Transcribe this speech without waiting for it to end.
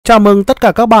Chào mừng tất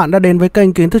cả các bạn đã đến với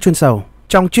kênh Kiến Thức Chuyên Sâu.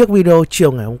 Trong chiếc video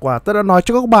chiều ngày hôm qua, tôi đã nói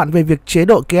cho các bạn về việc chế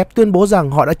độ Kiev tuyên bố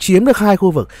rằng họ đã chiếm được hai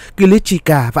khu vực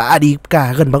Kilychka và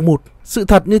Adivka gần Bakhmut. Sự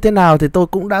thật như thế nào thì tôi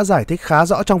cũng đã giải thích khá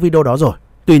rõ trong video đó rồi.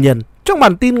 Tuy nhiên, trong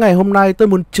bản tin ngày hôm nay tôi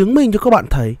muốn chứng minh cho các bạn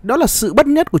thấy đó là sự bất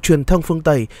nhất của truyền thông phương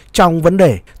Tây trong vấn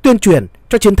đề tuyên truyền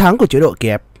cho chiến thắng của chế độ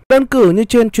Kiev. Đơn cử như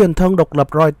trên truyền thông độc lập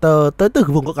Reuters tới từ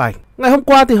Vương quốc Anh. Ngày hôm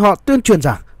qua thì họ tuyên truyền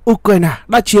rằng Ukraine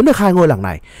đã chiếm được hai ngôi làng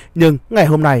này. Nhưng ngày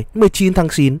hôm nay 19 tháng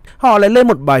 9 họ lại lên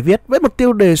một bài viết với một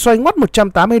tiêu đề xoay ngoắt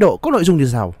 180 độ có nội dung như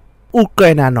sau: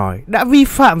 Ukraine nói đã vi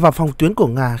phạm vào phòng tuyến của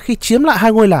Nga khi chiếm lại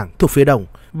hai ngôi làng thuộc phía đông.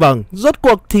 Vâng, rốt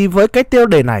cuộc thì với cái tiêu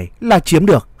đề này là chiếm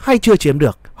được hay chưa chiếm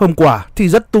được? Hôm qua thì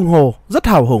rất tung hô, rất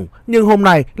hào hùng, nhưng hôm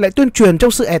nay lại tuyên truyền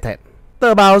trong sự e thẹn.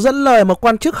 Tờ báo dẫn lời một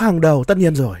quan chức hàng đầu, tất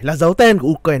nhiên rồi, là giấu tên của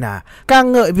Ukraine, ca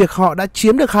ngợi việc họ đã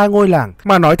chiếm được hai ngôi làng,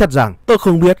 mà nói thật rằng tôi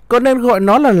không biết có nên gọi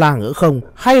nó là làng nữa không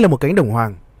hay là một cánh đồng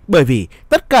hoang, bởi vì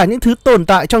tất cả những thứ tồn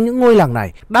tại trong những ngôi làng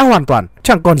này đã hoàn toàn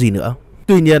chẳng còn gì nữa.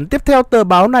 Tuy nhiên, tiếp theo tờ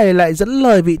báo này lại dẫn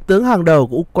lời vị tướng hàng đầu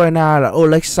của Ukraine là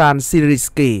Oleksandr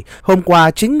Syrskyi. Hôm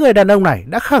qua, chính người đàn ông này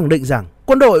đã khẳng định rằng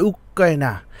quân đội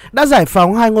Ukraine đã giải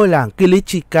phóng hai ngôi làng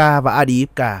Kilychka và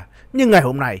Adivka. Nhưng ngày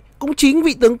hôm nay, cũng chính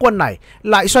vị tướng quân này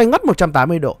lại xoay ngắt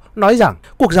 180 độ, nói rằng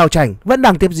cuộc giao tranh vẫn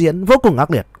đang tiếp diễn vô cùng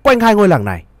ác liệt quanh hai ngôi làng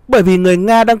này. Bởi vì người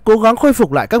Nga đang cố gắng khôi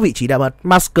phục lại các vị trí đã mất,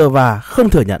 Moscow không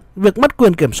thừa nhận việc mất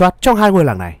quyền kiểm soát trong hai ngôi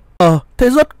làng này. Thế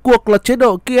rốt cuộc là chế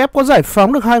độ Kiev có giải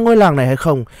phóng được hai ngôi làng này hay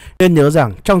không? Nên nhớ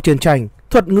rằng trong chiến tranh,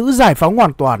 thuật ngữ giải phóng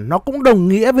hoàn toàn nó cũng đồng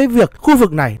nghĩa với việc khu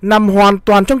vực này nằm hoàn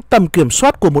toàn trong tầm kiểm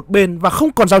soát của một bên và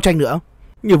không còn giao tranh nữa.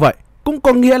 Như vậy cũng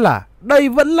có nghĩa là đây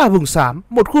vẫn là vùng xám,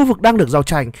 một khu vực đang được giao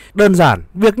tranh. Đơn giản,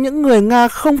 việc những người Nga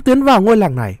không tiến vào ngôi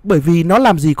làng này bởi vì nó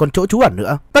làm gì còn chỗ trú ẩn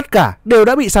nữa. Tất cả đều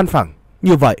đã bị san phẳng.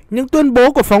 Như vậy, những tuyên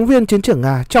bố của phóng viên chiến trường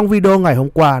Nga trong video ngày hôm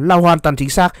qua là hoàn toàn chính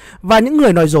xác, và những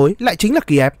người nói dối lại chính là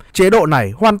Kiev. Chế độ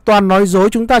này hoàn toàn nói dối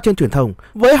chúng ta trên truyền thông.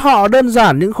 Với họ, đơn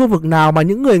giản những khu vực nào mà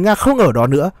những người Nga không ở đó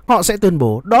nữa, họ sẽ tuyên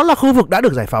bố đó là khu vực đã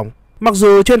được giải phóng. Mặc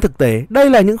dù trên thực tế, đây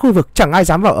là những khu vực chẳng ai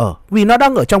dám vào ở vì nó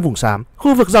đang ở trong vùng xám,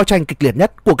 khu vực giao tranh kịch liệt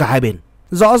nhất của cả hai bên.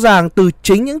 Rõ ràng từ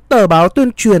chính những tờ báo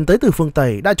tuyên truyền tới từ phương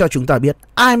Tây đã cho chúng ta biết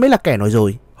ai mới là kẻ nói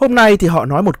dối. Hôm nay thì họ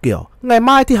nói một kiểu, ngày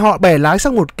mai thì họ bẻ lái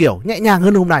sang một kiểu nhẹ nhàng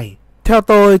hơn hôm nay. Theo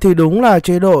tôi thì đúng là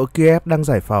chế độ Kiev đang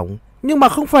giải phóng, nhưng mà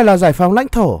không phải là giải phóng lãnh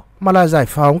thổ, mà là giải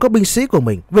phóng các binh sĩ của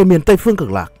mình về miền Tây phương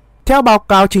cực lạc. Theo báo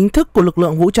cáo chính thức của lực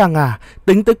lượng vũ trang Nga,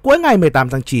 tính tới cuối ngày 18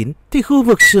 tháng 9, thì khu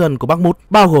vực sườn của Bakhmut,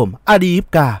 bao gồm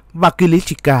Adivka và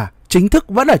Kilychka, chính thức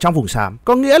vẫn ở trong vùng xám,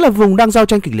 có nghĩa là vùng đang giao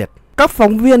tranh kịch liệt. Các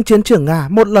phóng viên chiến trường Nga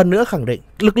một lần nữa khẳng định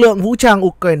lực lượng vũ trang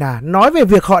Ukraine nói về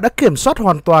việc họ đã kiểm soát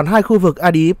hoàn toàn hai khu vực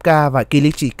Adivka và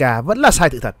Kilychka vẫn là sai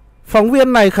sự thật. Phóng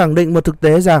viên này khẳng định một thực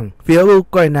tế rằng phía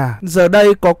Ukraine giờ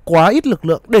đây có quá ít lực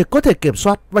lượng để có thể kiểm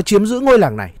soát và chiếm giữ ngôi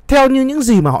làng này, theo như những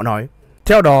gì mà họ nói.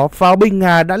 Theo đó, pháo binh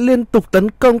Nga đã liên tục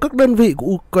tấn công các đơn vị của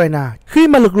Ukraine khi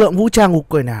mà lực lượng vũ trang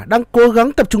Ukraine đang cố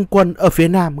gắng tập trung quân ở phía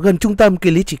nam gần trung tâm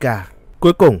Kilychka.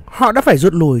 Cuối cùng, họ đã phải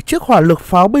rút lui trước hỏa lực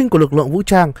pháo binh của lực lượng vũ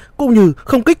trang cũng như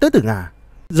không kích tới từ Nga.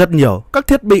 Rất nhiều các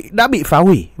thiết bị đã bị phá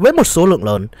hủy với một số lượng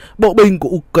lớn. Bộ binh của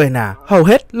Ukraine hầu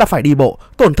hết là phải đi bộ,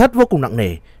 tổn thất vô cùng nặng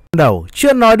nề. Đầu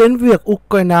chưa nói đến việc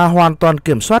Ukraine hoàn toàn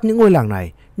kiểm soát những ngôi làng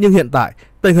này, nhưng hiện tại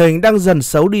tình hình đang dần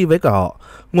xấu đi với cả họ.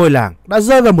 Ngôi làng đã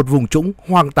rơi vào một vùng trũng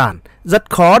hoang tàn, rất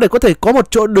khó để có thể có một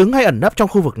chỗ đứng hay ẩn nấp trong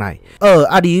khu vực này. Ở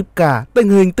Adivka, tình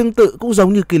hình tương tự cũng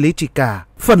giống như Kilychka.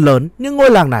 Phần lớn những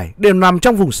ngôi làng này đều nằm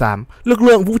trong vùng xám. Lực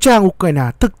lượng vũ trang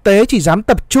Ukraine thực tế chỉ dám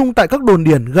tập trung tại các đồn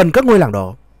điền gần các ngôi làng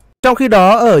đó. Trong khi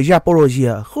đó ở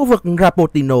Zaporozhye, khu vực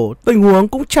Robotino, tình huống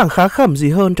cũng chẳng khá khẩm gì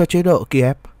hơn cho chế độ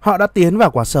Kiev. Họ đã tiến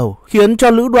vào quá sâu, khiến cho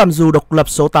lữ đoàn dù độc lập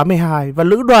số 82 và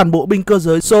lữ đoàn bộ binh cơ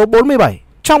giới số 47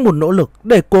 trong một nỗ lực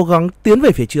để cố gắng tiến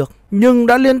về phía trước, nhưng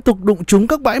đã liên tục đụng trúng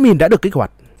các bãi mìn đã được kích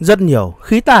hoạt. Rất nhiều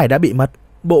khí tài đã bị mất,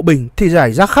 bộ binh thì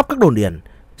rải rác khắp các đồn điền.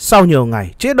 Sau nhiều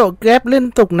ngày, chế độ Kiev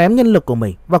liên tục ném nhân lực của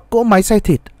mình vào cỗ máy xay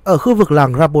thịt ở khu vực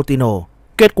làng Robotino.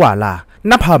 Kết quả là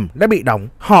nắp hầm đã bị đóng,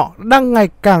 họ đang ngày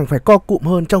càng phải co cụm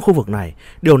hơn trong khu vực này.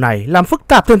 Điều này làm phức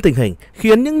tạp thêm tình hình,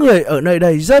 khiến những người ở nơi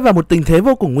đây rơi vào một tình thế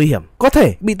vô cùng nguy hiểm, có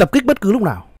thể bị tập kích bất cứ lúc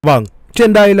nào. Vâng,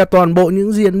 trên đây là toàn bộ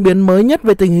những diễn biến mới nhất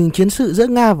về tình hình chiến sự giữa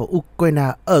Nga và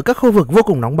Ukraine ở các khu vực vô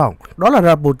cùng nóng bỏng. Đó là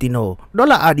Robotino, đó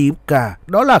là Adivka,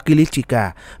 đó là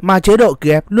Kilychka, mà chế độ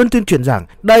Kiev luôn tuyên truyền rằng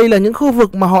đây là những khu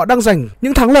vực mà họ đang giành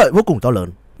những thắng lợi vô cùng to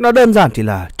lớn. Nó đơn giản chỉ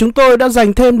là chúng tôi đã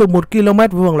giành thêm được 1 km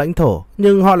vuông lãnh thổ,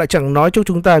 nhưng họ lại chẳng nói cho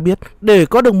chúng ta biết để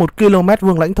có được 1 km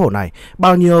vuông lãnh thổ này,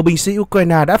 bao nhiêu binh sĩ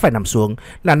Ukraine đã phải nằm xuống,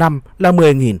 là 5, là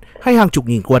 10.000 hay hàng chục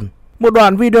nghìn quân. Một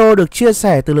đoạn video được chia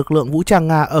sẻ từ lực lượng vũ trang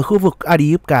Nga ở khu vực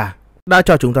Adivka đã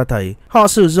cho chúng ta thấy họ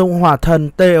sử dụng hỏa thần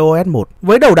TOS-1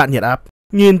 với đầu đạn nhiệt áp.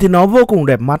 Nhìn thì nó vô cùng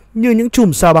đẹp mắt như những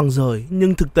chùm sao băng rơi,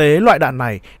 nhưng thực tế loại đạn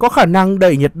này có khả năng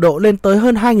đẩy nhiệt độ lên tới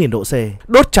hơn 2000 độ C,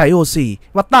 đốt cháy oxy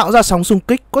và tạo ra sóng xung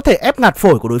kích có thể ép ngạt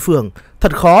phổi của đối phương.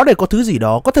 Thật khó để có thứ gì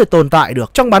đó có thể tồn tại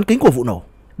được trong bán kính của vụ nổ.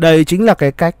 Đây chính là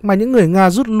cái cách mà những người Nga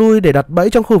rút lui để đặt bẫy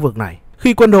trong khu vực này.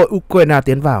 Khi quân đội Ukraine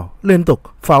tiến vào, liên tục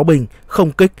pháo binh,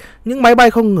 không kích, những máy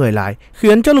bay không người lái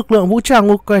khiến cho lực lượng vũ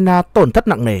trang Ukraine tổn thất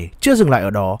nặng nề. Chưa dừng lại ở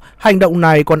đó, hành động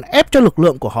này còn ép cho lực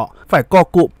lượng của họ phải co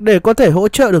cụm để có thể hỗ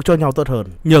trợ được cho nhau tốt hơn.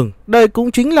 Nhưng đây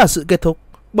cũng chính là sự kết thúc,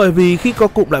 bởi vì khi co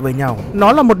cụm lại với nhau,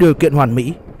 nó là một điều kiện hoàn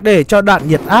mỹ để cho đạn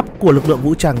nhiệt áp của lực lượng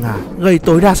vũ trang Nga gây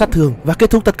tối đa sát thương và kết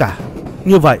thúc tất cả.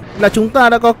 Như vậy là chúng ta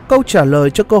đã có câu trả lời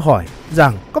cho câu hỏi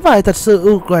rằng có phải thật sự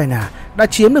Ukraine đã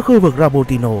chiếm được khu vực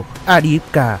Robotino,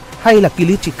 Adivka hay là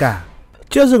Kilichka.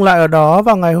 Chưa dừng lại ở đó,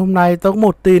 vào ngày hôm nay tôi có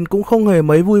một tin cũng không hề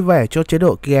mấy vui vẻ cho chế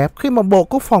độ Kiev khi mà Bộ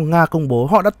Quốc phòng Nga công bố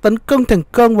họ đã tấn công thành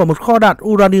công vào một kho đạn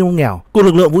uranium nghèo của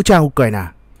lực lượng vũ trang Ukraine.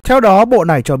 Theo đó, bộ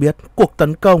này cho biết cuộc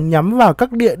tấn công nhắm vào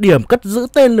các địa điểm cất giữ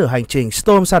tên lửa hành trình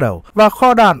Storm Shadow và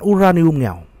kho đạn uranium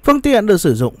nghèo. Phương tiện được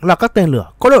sử dụng là các tên lửa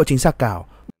có độ chính xác cao.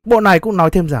 Bộ này cũng nói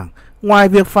thêm rằng ngoài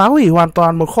việc phá hủy hoàn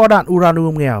toàn một kho đạn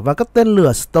uranium nghèo và các tên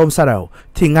lửa Storm Shadow,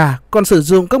 thì Nga còn sử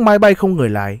dụng các máy bay không người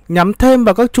lái nhắm thêm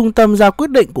vào các trung tâm ra quyết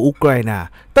định của Ukraine.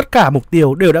 Tất cả mục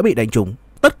tiêu đều đã bị đánh trúng.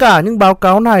 Tất cả những báo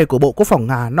cáo này của Bộ Quốc phòng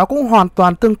Nga nó cũng hoàn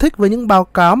toàn tương thích với những báo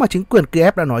cáo mà chính quyền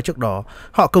Kiev đã nói trước đó.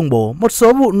 Họ công bố một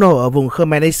số vụ nổ ở vùng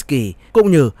Khmelnytsky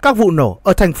cũng như các vụ nổ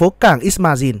ở thành phố cảng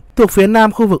Izmarin thuộc phía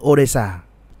nam khu vực Odessa.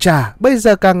 Chà, bây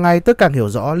giờ càng ngày tôi càng hiểu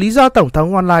rõ lý do Tổng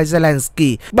thống online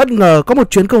Zelensky bất ngờ có một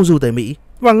chuyến công du tới Mỹ.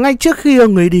 Và ngay trước khi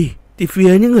ông ấy đi, thì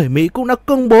phía những người Mỹ cũng đã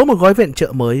công bố một gói viện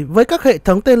trợ mới với các hệ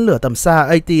thống tên lửa tầm xa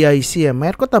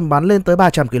ATA-CMS có tầm bắn lên tới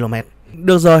 300 km.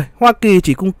 Được rồi, Hoa Kỳ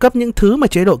chỉ cung cấp những thứ mà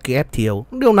chế độ Kiev thiếu.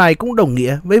 Điều này cũng đồng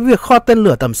nghĩa với việc kho tên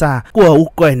lửa tầm xa của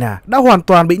Ukraine đã hoàn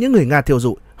toàn bị những người Nga thiêu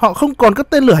rụi. Họ không còn các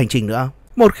tên lửa hành trình nữa.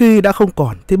 Một khi đã không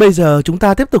còn thì bây giờ chúng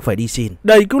ta tiếp tục phải đi xin.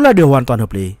 Đây cũng là điều hoàn toàn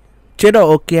hợp lý. Chế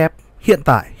độ Kiev hiện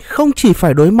tại không chỉ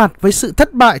phải đối mặt với sự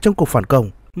thất bại trong cuộc phản công,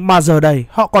 mà giờ đây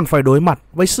họ còn phải đối mặt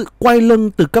với sự quay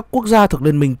lưng từ các quốc gia thuộc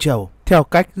Liên minh châu Âu theo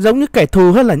cách giống như kẻ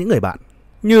thù hơn là những người bạn.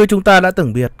 Như chúng ta đã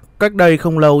từng biết, cách đây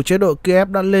không lâu chế độ Kiev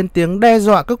đã lên tiếng đe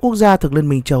dọa các quốc gia thuộc Liên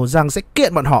minh châu Âu rằng sẽ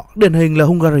kiện bọn họ, điển hình là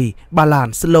Hungary, Ba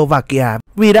Lan, Slovakia,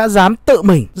 vì đã dám tự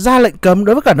mình ra lệnh cấm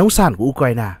đối với cả nông sản của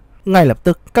Ukraine. Ngay lập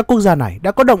tức, các quốc gia này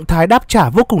đã có động thái đáp trả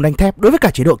vô cùng đanh thép đối với cả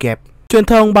chế độ Kiev. Truyền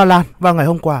thông Ba Lan vào ngày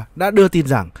hôm qua đã đưa tin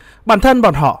rằng bản thân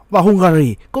bọn họ và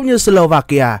Hungary cũng như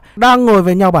Slovakia đang ngồi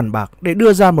với nhau bàn bạc để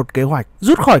đưa ra một kế hoạch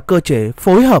rút khỏi cơ chế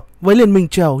phối hợp với Liên minh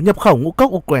châu Âu nhập khẩu ngũ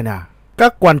cốc Ukraine.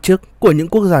 Các quan chức của những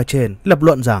quốc gia trên lập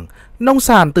luận rằng nông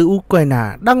sản từ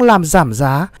Ukraine đang làm giảm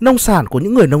giá nông sản của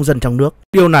những người nông dân trong nước.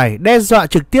 Điều này đe dọa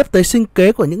trực tiếp tới sinh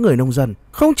kế của những người nông dân,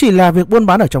 không chỉ là việc buôn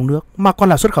bán ở trong nước mà còn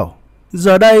là xuất khẩu.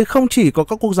 Giờ đây không chỉ có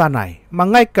các quốc gia này mà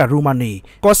ngay cả Romania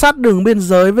có sát đường biên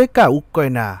giới với cả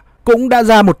Ukraine cũng đã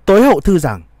ra một tối hậu thư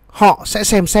rằng họ sẽ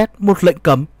xem xét một lệnh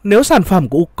cấm nếu sản phẩm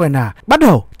của Ukraine bắt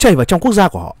đầu chảy vào trong quốc gia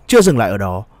của họ. Chưa dừng lại ở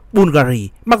đó, Bulgaria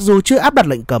mặc dù chưa áp đặt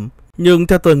lệnh cấm, nhưng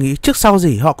theo tôi nghĩ trước sau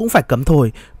gì họ cũng phải cấm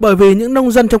thôi, bởi vì những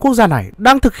nông dân trong quốc gia này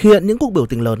đang thực hiện những cuộc biểu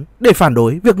tình lớn để phản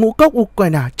đối việc ngũ cốc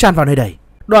Ukraine tràn vào nơi đây.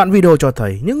 Đoạn video cho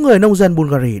thấy những người nông dân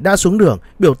Bulgaria đã xuống đường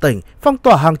biểu tình, phong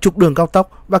tỏa hàng chục đường cao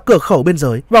tốc và cửa khẩu biên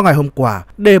giới vào ngày hôm qua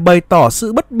để bày tỏ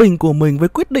sự bất bình của mình với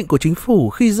quyết định của chính phủ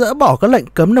khi dỡ bỏ các lệnh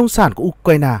cấm nông sản của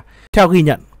Ukraine. Theo ghi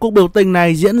nhận, cuộc biểu tình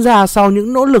này diễn ra sau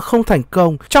những nỗ lực không thành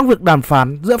công trong việc đàm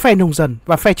phán giữa phe nông dân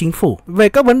và phe chính phủ về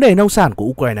các vấn đề nông sản của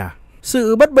Ukraine.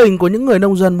 Sự bất bình của những người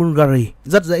nông dân Bulgaria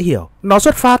rất dễ hiểu. Nó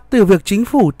xuất phát từ việc chính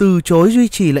phủ từ chối duy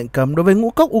trì lệnh cấm đối với ngũ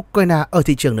cốc Ukraine ở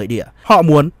thị trường nội địa. Họ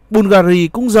muốn Bulgaria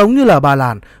cũng giống như là Ba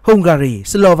Lan, Hungary,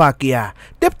 Slovakia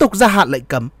tiếp tục gia hạn lệnh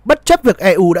cấm bất chấp việc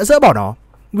EU đã dỡ bỏ nó.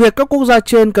 Việc các quốc gia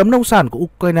trên cấm nông sản của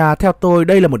Ukraine theo tôi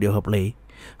đây là một điều hợp lý.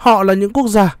 Họ là những quốc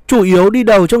gia chủ yếu đi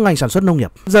đầu trong ngành sản xuất nông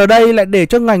nghiệp. Giờ đây lại để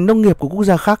cho ngành nông nghiệp của quốc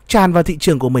gia khác tràn vào thị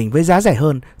trường của mình với giá rẻ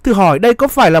hơn. Thử hỏi đây có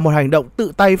phải là một hành động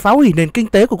tự tay phá hủy nền kinh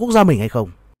tế của quốc gia mình hay không?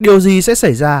 Điều gì sẽ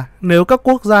xảy ra nếu các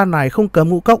quốc gia này không cấm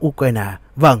ngũ cốc Ukraine?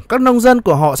 Vâng, các nông dân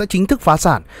của họ sẽ chính thức phá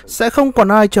sản, sẽ không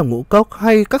còn ai trồng ngũ cốc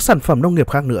hay các sản phẩm nông nghiệp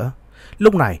khác nữa.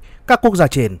 Lúc này, các quốc gia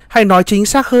trên, hay nói chính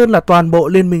xác hơn là toàn bộ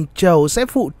Liên minh châu Âu sẽ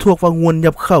phụ thuộc vào nguồn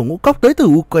nhập khẩu ngũ cốc tới từ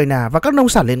Ukraine và các nông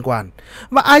sản liên quan.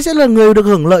 Và ai sẽ là người được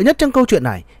hưởng lợi nhất trong câu chuyện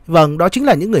này? Vâng, đó chính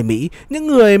là những người Mỹ, những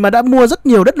người mà đã mua rất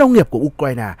nhiều đất nông nghiệp của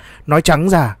Ukraine. Nói trắng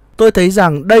ra, Tôi thấy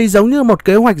rằng đây giống như một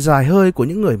kế hoạch dài hơi của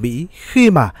những người Mỹ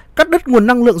khi mà cắt đứt nguồn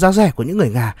năng lượng giá rẻ của những người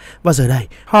Nga. Và giờ đây,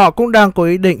 họ cũng đang có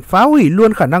ý định phá hủy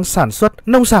luôn khả năng sản xuất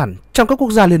nông sản trong các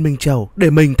quốc gia Liên minh châu để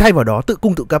mình thay vào đó tự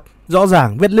cung tự cấp. Rõ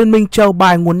ràng, việc Liên minh châu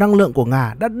bài nguồn năng lượng của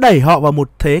Nga đã đẩy họ vào một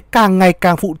thế càng ngày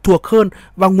càng phụ thuộc hơn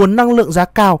vào nguồn năng lượng giá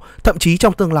cao, thậm chí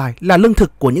trong tương lai là lương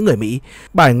thực của những người Mỹ.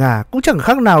 Bài Nga cũng chẳng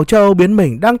khác nào châu Âu biến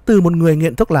mình đang từ một người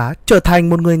nghiện thuốc lá trở thành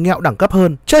một người nghèo đẳng cấp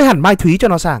hơn, chơi hẳn mai thúy cho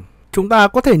nó sảng. Chúng ta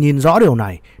có thể nhìn rõ điều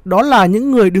này, đó là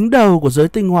những người đứng đầu của giới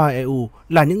tinh hoa EU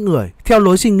là những người theo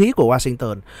lối suy nghĩ của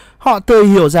Washington. Họ tự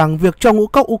hiểu rằng việc cho ngũ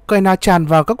cốc Ukraine tràn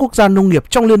vào các quốc gia nông nghiệp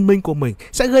trong liên minh của mình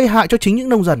sẽ gây hại cho chính những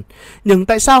nông dân. Nhưng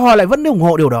tại sao họ lại vẫn ủng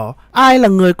hộ điều đó? Ai là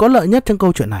người có lợi nhất trong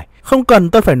câu chuyện này? Không cần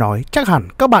tôi phải nói, chắc hẳn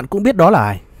các bạn cũng biết đó là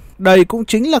ai. Đây cũng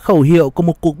chính là khẩu hiệu của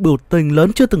một cuộc biểu tình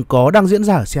lớn chưa từng có đang diễn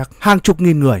ra ở Séc. Hàng chục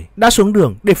nghìn người đã xuống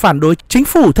đường để phản đối chính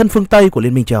phủ thân phương Tây của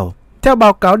Liên minh châu Âu. Theo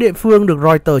báo cáo địa phương được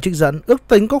Reuters trích dẫn, ước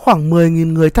tính có khoảng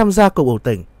 10.000 người tham gia cuộc biểu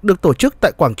tình được tổ chức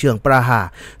tại quảng trường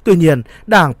Praha. Tuy nhiên,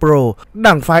 đảng Pro,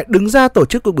 đảng phái đứng ra tổ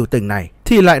chức cuộc biểu tình này,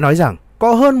 thì lại nói rằng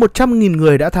có hơn 100.000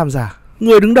 người đã tham gia.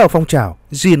 Người đứng đầu phong trào,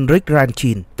 Jindrik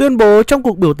Ranchin, tuyên bố trong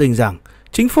cuộc biểu tình rằng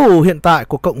chính phủ hiện tại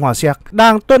của Cộng hòa Séc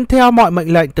đang tuân theo mọi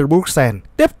mệnh lệnh từ Bruxelles,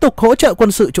 tiếp tục hỗ trợ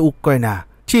quân sự cho Ukraine,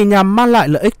 chỉ nhằm mang lại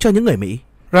lợi ích cho những người Mỹ.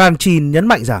 Ranchin nhấn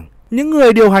mạnh rằng những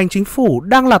người điều hành chính phủ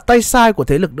đang là tay sai của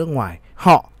thế lực nước ngoài.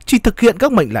 Họ chỉ thực hiện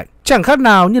các mệnh lệnh, chẳng khác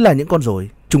nào như là những con rối.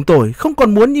 Chúng tôi không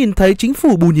còn muốn nhìn thấy chính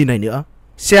phủ bù nhìn này nữa.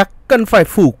 Séc cần phải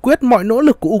phủ quyết mọi nỗ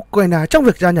lực của Ukraine trong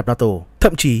việc gia nhập NATO.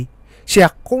 Thậm chí,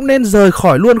 Séc cũng nên rời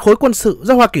khỏi luôn khối quân sự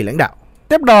do Hoa Kỳ lãnh đạo.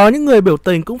 Tiếp đó, những người biểu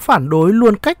tình cũng phản đối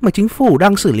luôn cách mà chính phủ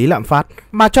đang xử lý lạm phát,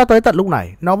 mà cho tới tận lúc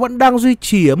này, nó vẫn đang duy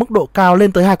trì ở mức độ cao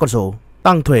lên tới 2 con số.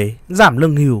 Tăng thuế, giảm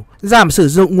lương hưu, giảm sử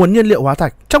dụng nguồn nhiên liệu hóa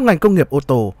thạch trong ngành công nghiệp ô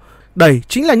tô. Đây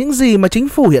chính là những gì mà chính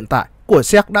phủ hiện tại của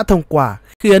Séc đã thông qua,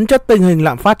 khiến cho tình hình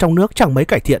lạm phát trong nước chẳng mấy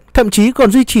cải thiện, thậm chí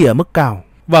còn duy trì ở mức cao.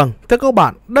 Vâng, thưa các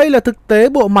bạn, đây là thực tế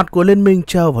bộ mặt của Liên minh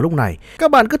châu Âu vào lúc này.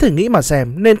 Các bạn cứ thử nghĩ mà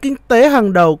xem, nền kinh tế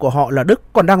hàng đầu của họ là Đức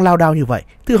còn đang lao đao như vậy.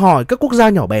 Thử hỏi các quốc gia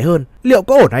nhỏ bé hơn, liệu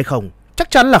có ổn hay không?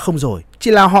 Chắc chắn là không rồi.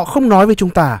 Chỉ là họ không nói với chúng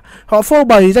ta. Họ phô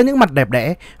bày ra những mặt đẹp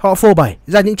đẽ, họ phô bày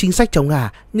ra những chính sách chống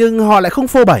Nga, nhưng họ lại không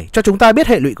phô bày cho chúng ta biết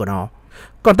hệ lụy của nó.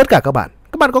 Còn tất cả các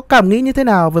bạn có cảm nghĩ như thế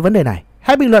nào về vấn đề này?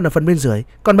 Hãy bình luận ở phần bên dưới.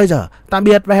 Còn bây giờ, tạm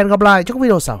biệt và hẹn gặp lại trong các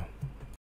video sau.